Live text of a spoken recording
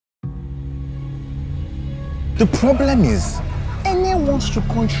The problem is, Ene wants to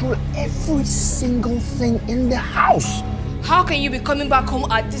control every single thing in the house. How can you be coming back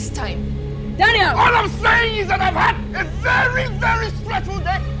home at this time? Daniel! All I'm saying is that I've had a very, very stressful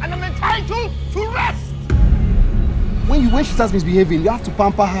day and I'm entitled to rest. When she starts misbehaving, you have to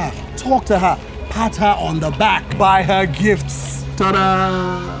pamper her, talk to her, pat her on the back, buy her gifts.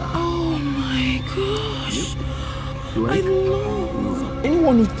 Ta-da! Oh my gosh. Like, I love.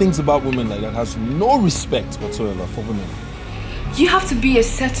 Anyone who thinks about women like that has no respect whatsoever for women. You have to be a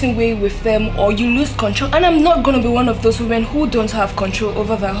certain way with them or you lose control. And I'm not going to be one of those women who don't have control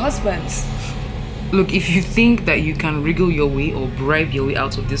over their husbands. Look, if you think that you can wriggle your way or bribe your way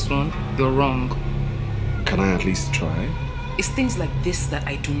out of this one, you're wrong. Can I at least try? It's things like this that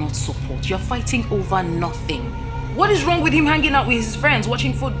I do not support. You're fighting over nothing. What is wrong with him hanging out with his friends,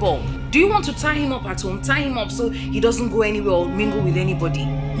 watching football? Do you want to tie him up at home? Tie him up so he doesn't go anywhere or mingle with anybody?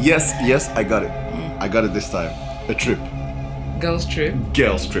 Yes, I got it. I got it this time. A trip. Girls trip?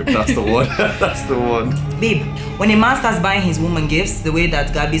 Girls trip, that's the one. That's the one. Babe, when a man starts buying his woman gifts, the way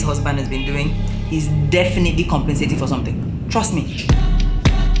that Gabby's husband has been doing, he's definitely compensating for something. Trust me.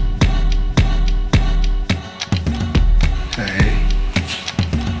 Hey,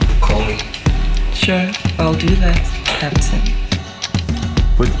 call me. Sure, I'll do that, Captain.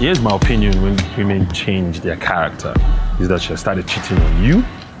 But here's my opinion when women change their character. Is that she started cheating on you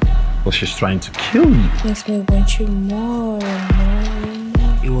or she's trying to kill you. Makes me want you more and more and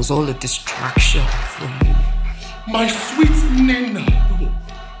more. It was all a distraction for you. My sweet Nena.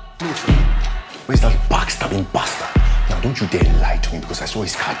 Where's that backstabbing bastard? Now don't you dare lie to me because I saw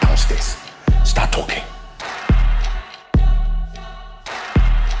his car downstairs. Start talking.